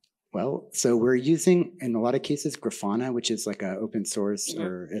 Well, so we're using, in a lot of cases, Grafana, which is like an open source,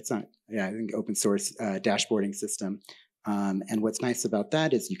 or it's not, I think open source dashboarding system. And what's nice about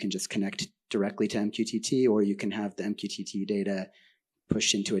that is you can just connect directly to MQTT, or you can have the MQTT data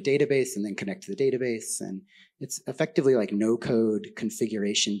push into a database and then connect to the database. And it's effectively like no-code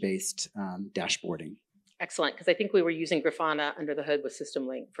configuration-based dashboarding. Excellent, because I think we were using Grafana under the hood with System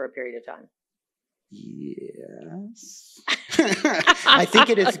Link for a period of time. Yes. I think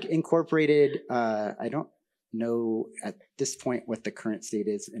it is incorporated. I don't know at this point what the current state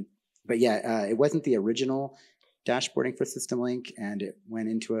is. But yeah, it wasn't the original dashboarding for System Link, and it went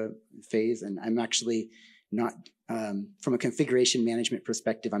into a phase. And I'm actually not, from a configuration management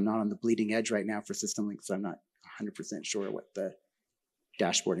perspective, I'm not on the bleeding edge right now for System Link, so I'm not 100% sure what the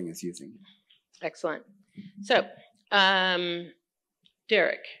dashboarding is using. Excellent. So,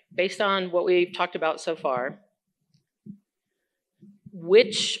 Derek, based on what we've talked about so far,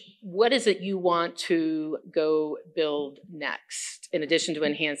 what is it you want to go build next in addition to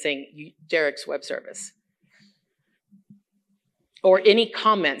enhancing Derek's web service? Or any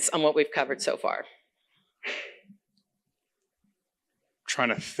comments on what we've covered so far? Trying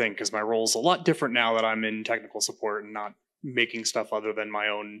to think, because my role's a lot different now that I'm in technical support and not making stuff other than my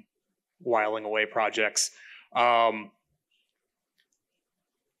own whiling away projects. Or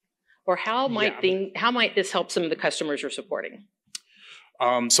how might this help some of the customers you're supporting?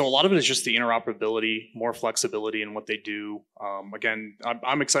 So a lot of it is just the interoperability, more flexibility in what they do. Again,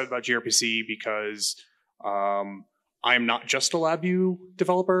 I'm excited about gRPC because I'm not just a LabVIEW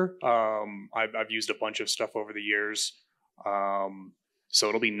developer. I've used a bunch of stuff over the years. So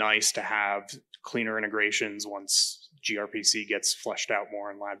it'll be nice to have cleaner integrations once gRPC gets fleshed out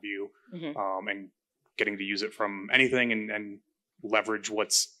more in LabVIEW, and getting to use it from anything and leverage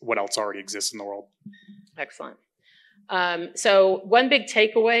what else already exists in the world. Excellent. So one big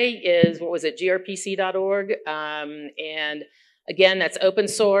takeaway is, what was it, grpc.org. And again, that's open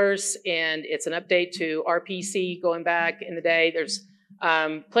source, and it's an update to RPC going back in the day. There's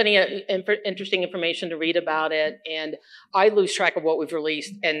Plenty of interesting information to read about it, and I lose track of what we've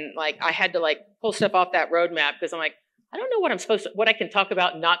released, and like I had to like pull stuff off that roadmap because I'm like, I don't know what I can talk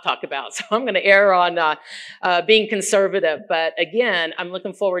about and not talk about. So I'm going to err on being conservative. But again, I'm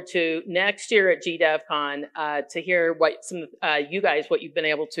looking forward to next year at GDevCon to hear what what you've been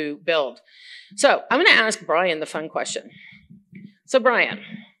able to build. So I'm going to ask Brian the fun question. So Brian,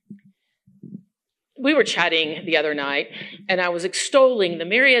 we were chatting the other night, and I was extolling the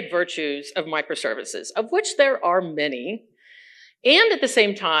myriad virtues of microservices, of which there are many. And at the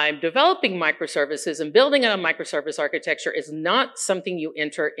same time, developing microservices and building on a microservice architecture is not something you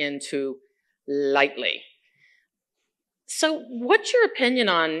enter into lightly. So what's your opinion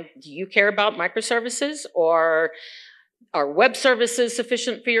on, do you care about microservices, or are web services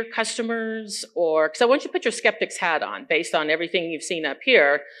sufficient for your customers? Or, because I want you to put your skeptic's hat on based on everything you've seen up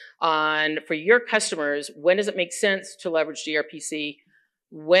here on, for your customers, when does it make sense to leverage gRPC?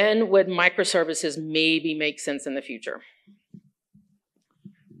 When would microservices maybe make sense in the future?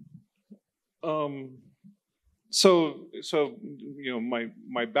 So you know,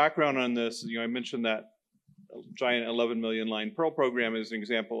 my background on this, you know, I mentioned that giant 11 million line Perl program is an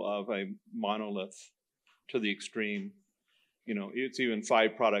example of a monolith to the extreme. You know, it's even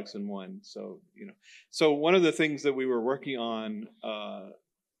 5 products in one. So, you know, so one of the things that we were working on,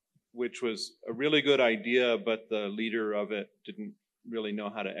 which was a really good idea, but the leader of it didn't really know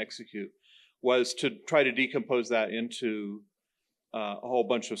how to execute, was to try to decompose that into a whole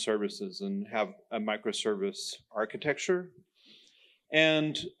bunch of services and have a microservice architecture.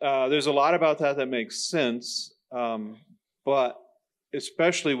 And there's a lot about that makes sense, but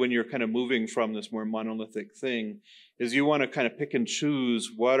especially when you're kind of moving from this more monolithic thing, is you want to kind of pick and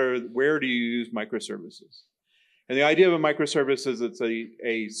choose where do you use microservices. And the idea of a microservice is it's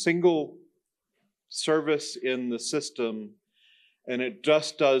a single service in the system, and it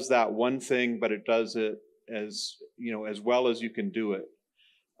just does that one thing, but it does it as, you know, as well as you can do it.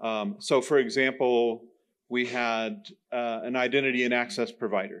 So for example, we had an identity and access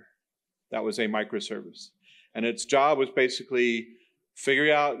provider. That was a microservice. And its job was basically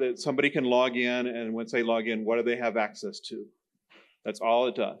figure out that somebody can log in, and once they log in, what do they have access to? That's all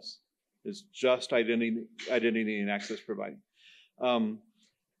it does, is just identity and access providing.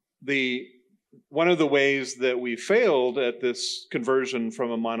 One of the ways that we failed at this conversion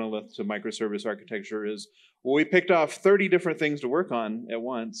from a monolith to microservice architecture is, well, we picked off 30 different things to work on at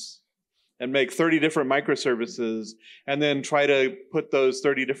once and make 30 different microservices, and then try to put those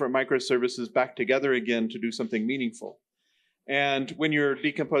 30 different microservices back together again to do something meaningful. And when you're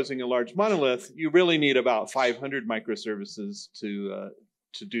decomposing a large monolith, you really need about 500 microservices to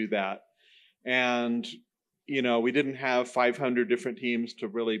do that. And you know, we didn't have 500 different teams to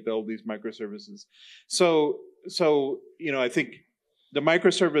really build these microservices. So you know, I think the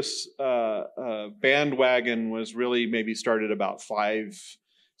microservice bandwagon was really maybe started about 5-6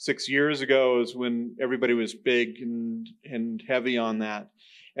 years ago, is when everybody was big and heavy on that.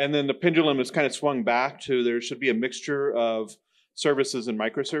 And then the pendulum has kind of swung back to there should be a mixture of services and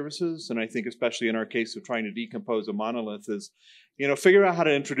microservices. And I think especially in our case of trying to decompose a monolith is, you know, figure out how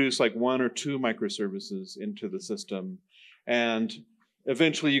to introduce like 1 or 2 microservices into the system. And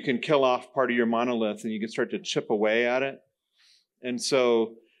eventually you can kill off part of your monolith and you can start to chip away at it. And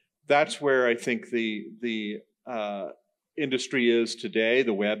so that's where I think the industry is today,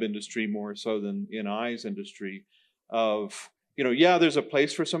 the web industry more so than NI's industry, of, you know, yeah, there's a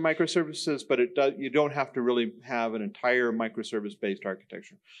place for some microservices, but you don't have to really have an entire microservice-based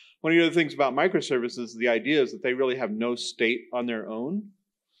architecture. One of the other things about microservices, the idea is that they really have no state on their own,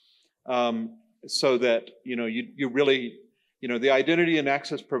 so that, you know, you really, you know, the identity and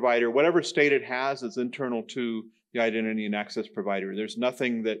access provider, whatever state it has is internal to the identity and access provider. There's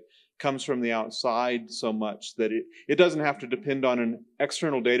nothing that comes from the outside so much that it doesn't have to depend on an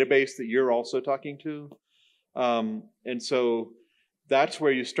external database that you're also talking to. And so that's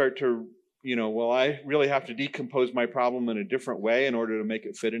where you start to, you know, well, I really have to decompose my problem in a different way in order to make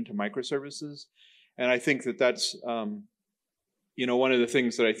it fit into microservices. And I think that that's, you know, one of the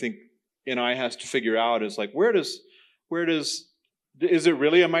things that I think NI has to figure out is like, is it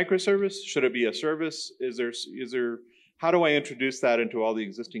really a microservice? Should it be a service? How do I introduce that into all the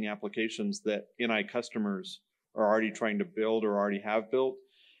existing applications that NI customers are already trying to build or already have built?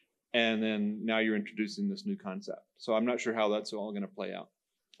 And then now you're introducing this new concept. So I'm not sure how that's all going to play out.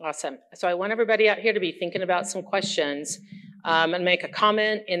 Awesome. So I want everybody out here to be thinking about some questions and make a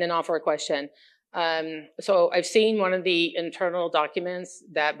comment and then offer a question. So I've seen one of the internal documents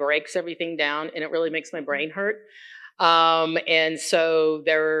that breaks everything down, and it really makes my brain hurt. And so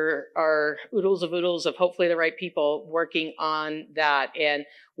there are oodles of hopefully the right people working on that. And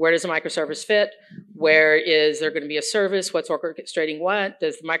where does a microservice fit? Where is there going to be a service? What's orchestrating what?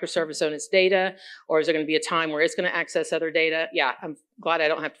 Does the microservice own its data? Or is there going to be a time where it's going to access other data? Yeah, I'm glad I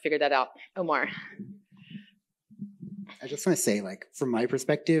don't have to figure that out. Omar. I just want to say, like, from my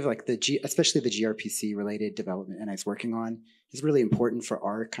perspective, like especially the gRPC related development NI's working on is really important for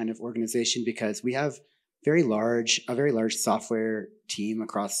our kind of organization because we have a very large software team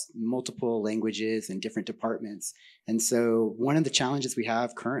across multiple languages and different departments. And so one of the challenges we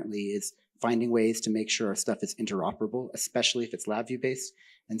have currently is finding ways to make sure our stuff is interoperable, especially if it's LabVIEW based.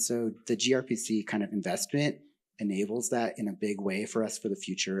 And so the gRPC kind of investment enables that in a big way for us for the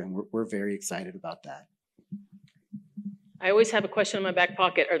future. And we're very excited about that. I always have a question in my back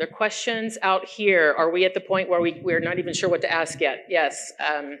pocket. Are there questions out here? Are we at the point where we're not even sure what to ask yet? Yes,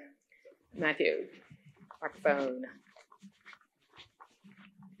 Matthew, microphone.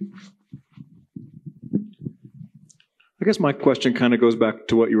 I guess my question kind of goes back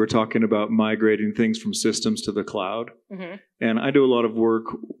to what you were talking about, migrating things from systems to the cloud. Mm-hmm. And I do a lot of work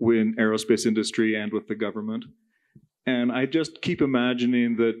in aerospace industry and with the government. And I just keep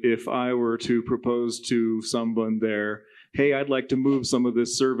imagining that if I were to propose to someone there, hey, I'd like to move some of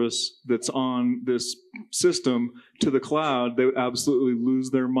this service that's on this system to the cloud, they would absolutely lose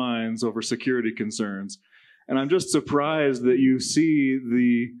their minds over security concerns. And I'm just surprised that you see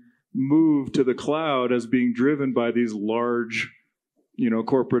the move to the cloud as being driven by these large,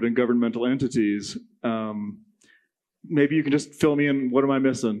 corporate and governmental entities. Maybe you can just fill me in. What am I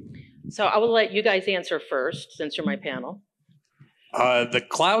missing? So I will let you guys answer first, since you're my panel. The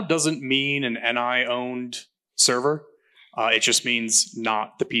cloud doesn't mean an NI-owned server. It just means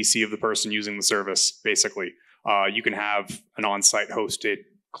not the PC of the person using the service, basically. You can have an on-site hosted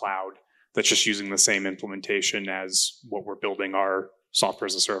cloud that's just using the same implementation as what we're building our software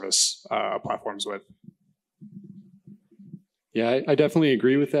as a service platforms with. Yeah, I definitely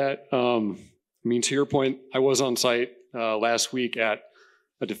agree with that. To your point, I was on site last week at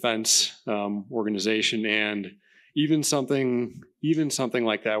a defense organization, and even something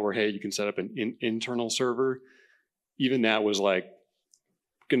like that, where hey, you can set up an internal server. Even that was like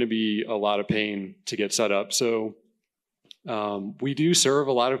going to be a lot of pain to get set up. So we do serve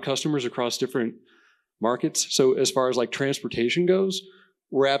a lot of customers across different markets. So as far as like transportation goes,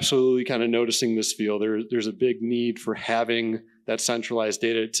 we're absolutely kind of noticing this field. There's a big need for having that centralized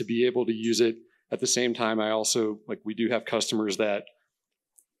data to be able to use it. At the same time, we do have customers that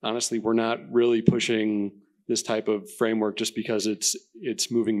honestly, we're not really pushing this type of framework just because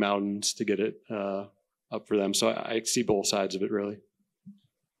it's moving mountains to get it up for them. So I see both sides of it, really.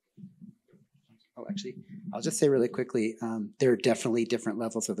 Oh, actually, I'll just say really quickly, there are definitely different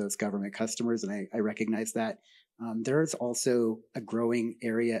levels of those government customers, and I recognize that. There's also a growing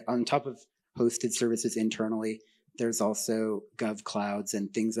area on top of hosted services internally. There's also gov clouds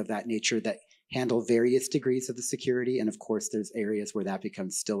and things of that nature that handle various degrees of the security. And of course, there's areas where that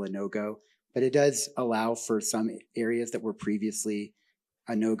becomes still a no-go. But it does allow for some areas that were previously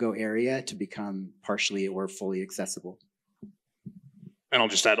a no-go area to become partially or fully accessible. And I'll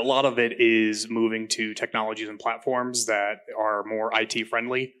just add, a lot of it is moving to technologies and platforms that are more IT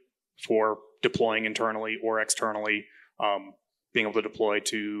friendly for deploying internally or externally, being able to deploy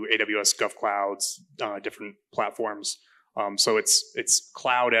to AWS GovClouds, different platforms. So it's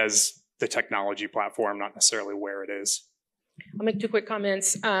cloud as the technology platform, not necessarily where it is. I'll make two quick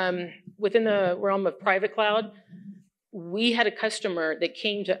comments. Within the realm of private cloud, we had a customer that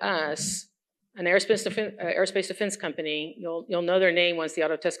came to us, an aerospace defense company. You'll know their name once the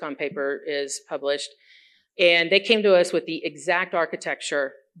AutoTestCon paper is published. And they came to us with the exact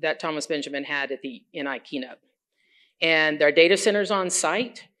architecture that Thomas Benjamin had at the NI keynote. And their data center's on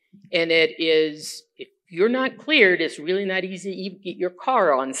site, and it is, if you're not cleared, it's really not easy to even get your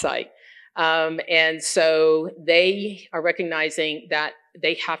car on site. And so they are recognizing that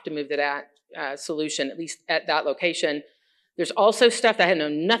they have to move to that solution, at least at that location. There's also stuff that I had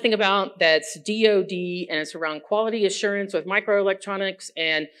known nothing about that's DoD, and it's around quality assurance with microelectronics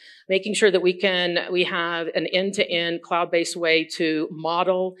and making sure that we have an end-to-end cloud-based way to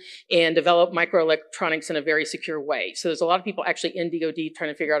model and develop microelectronics in a very secure way. So there's a lot of people actually in DoD trying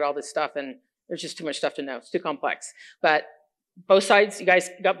to figure out all this stuff, and there's just too much stuff to know. It's too complex. But both sides, you guys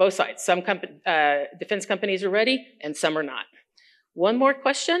got both sides. Some defense companies are ready, and some are not. One more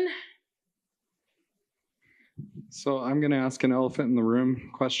question? So I'm going to ask an elephant in the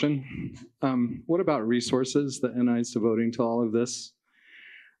room question. What about resources that NI is devoting to all of this?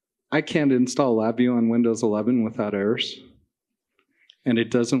 I can't install LabVIEW on Windows 11 without errors, and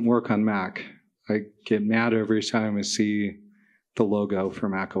it doesn't work on Mac. I get mad every time I see the logo for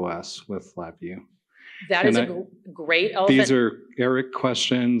macOS with LabVIEW. That is a great elephant. These are Eric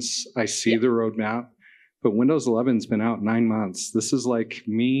questions. I see the roadmap, but Windows 11's been out 9 months. This is like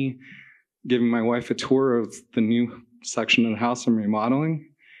me giving my wife a tour of the new section of the house I'm remodeling,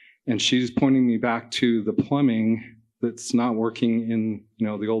 and she's pointing me back to the plumbing that's not working in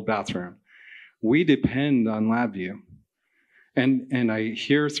the old bathroom. We depend on LabVIEW. And I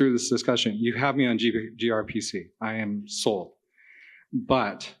hear through this discussion, you have me on gRPC. I am sold.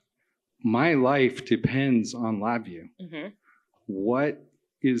 But my life depends on LabVIEW. Mm-hmm. What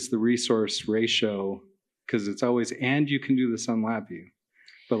is the resource ratio? Because it's always, and you can do this on LabVIEW.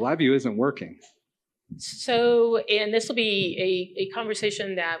 But LabVIEW isn't working. So, and this will be a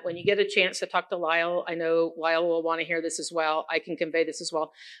conversation that when you get a chance to talk to Lyle, I know Lyle will want to hear this as well. I can convey this as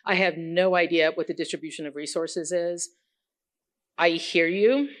well. I have no idea what the distribution of resources is. I hear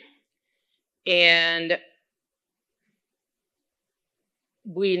you, and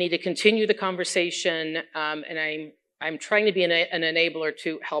we need to continue the conversation, and I'm trying to be an enabler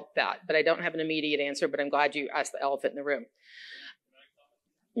to help that, but I don't have an immediate answer, but I'm glad you asked the elephant in the room.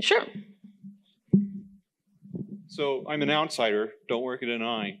 Sure. So I'm an outsider, don't work at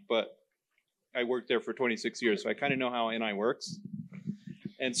NI, but I worked there for 26 years, so I kind of know how NI works.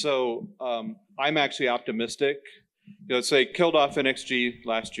 And so I'm actually optimistic. Let's say killed off NXG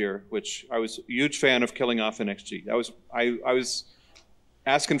last year, which I was a huge fan of killing off NXG. I was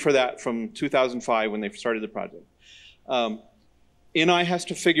asking for that from 2005 when they started the project. NI has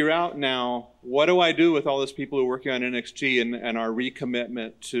to figure out now, what do I do with all those people who are working on NXG and our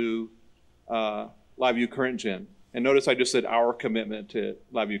recommitment to LabVIEW current gen? And notice I just said our commitment to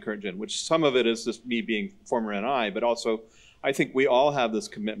LabVIEW current gen, which some of it is just me being former NI, but also I think we all have this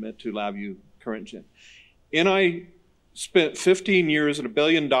commitment to LabVIEW current gen. NI spent 15 years and $1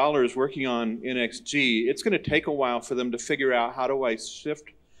 billion working on NXG. It's going to take a while for them to figure out, how do I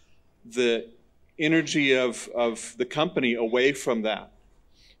shift the energy of the company away from that?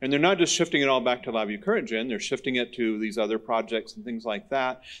 And they're not just shifting it all back to LabVIEW current gen, they're shifting it to these other projects and things like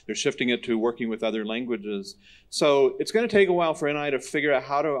that. They're shifting it to working with other languages. So it's going to take a while for NI to figure out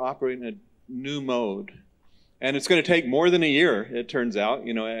how to operate in a new mode. And it's going to take more than a year, it turns out.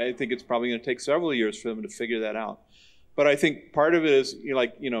 I think it's probably going to take several years for them to figure that out. But I think part of it is,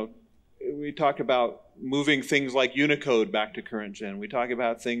 we talk about moving things like Unicode back to current gen. We talk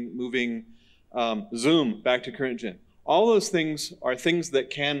about moving Zoom back to current gen. All those things are things that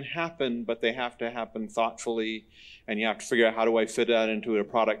can happen, but they have to happen thoughtfully, and you have to figure out, how do I fit that into a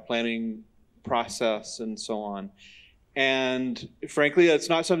product planning process and so on. And frankly, that's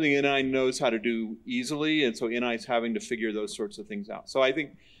not something NI knows how to do easily, and so NI is having to figure those sorts of things out. So I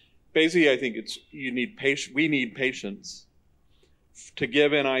think, basically, we need patience to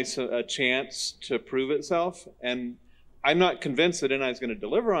give NI a chance to prove itself, and I'm not convinced that NI is going to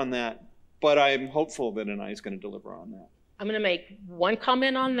deliver on that, but I'm hopeful that NI is going to deliver on that. I'm going to make one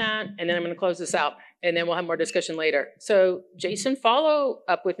comment on that, and then I'm going to close this out, and then we'll have more discussion later. So Jason, follow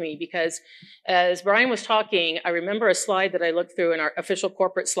up with me, because as Brian was talking, I remember a slide that I looked through in our official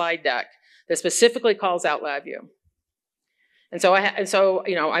corporate slide deck that specifically calls out LabVIEW. And so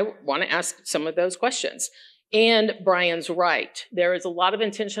I want to ask some of those questions. And Brian's right. There is a lot of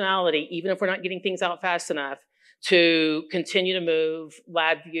intentionality, even if we're not getting things out fast enough, to continue to move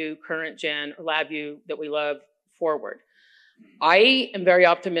LabVIEW current gen, or LabVIEW that we love, forward. I am very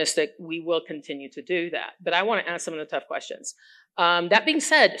optimistic we will continue to do that, but I want to ask some of the tough questions. That being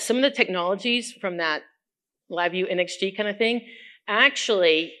said, some of the technologies from that LabVIEW NXG kind of thing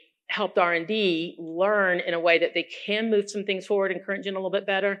actually helped R&D learn in a way that they can move some things forward in current gen a little bit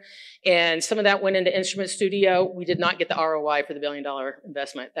better. And some of that went into Instrument Studio. We did not get the ROI for the $1 billion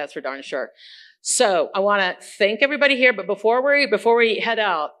investment. That's for darn sure. So I want to thank everybody here, but before we head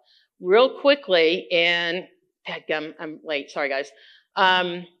out, real quickly, and dadgum, I'm late, sorry guys.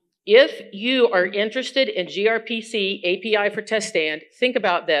 If you are interested in gRPC API for test stand, think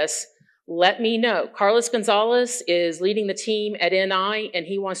about this. Let me know. Carlos Gonzalez is leading the team at NI, and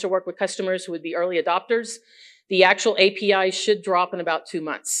he wants to work with customers who would be early adopters. The actual API should drop in about 2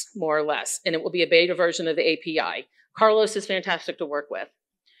 months, more or less, and it will be a beta version of the API. Carlos is fantastic to work with.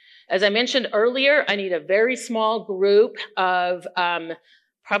 As I mentioned earlier, I need a very small group of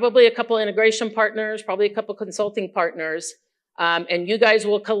probably a couple integration partners, probably a couple consulting partners, and you guys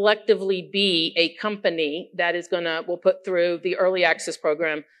will collectively be a company that is will put through the early access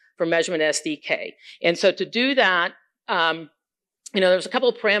program for Measurement SDK. And so to do that, there's a couple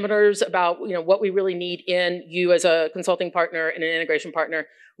of parameters about what we really need in you as a consulting partner and an integration partner.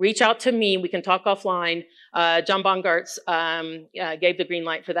 Reach out to me. We can talk offline. John Bongartz gave the green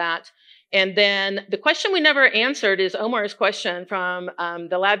light for that. And then the question we never answered is Omar's question from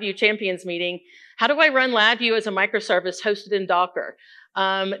the LabVIEW Champions meeting. How do I run LabVIEW as a microservice hosted in Docker?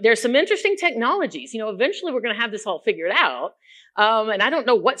 There's some interesting technologies. Eventually we're going to have this all figured out. And I don't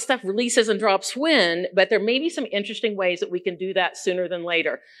know what stuff releases and drops when, but there may be some interesting ways that we can do that sooner than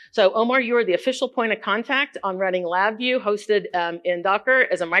later. So Omar, you are the official point of contact on running LabVIEW hosted in Docker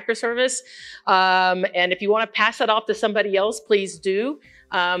as a microservice. And if you want to pass that off to somebody else, please do.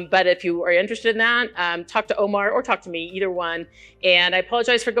 But if you are interested in that, talk to Omar or talk to me, either one. And I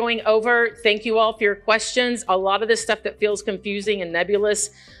apologize for going over. Thank you all for your questions. A lot of this stuff that feels confusing and nebulous,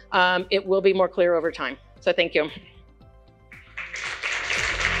 it will be more clear over time. So thank you.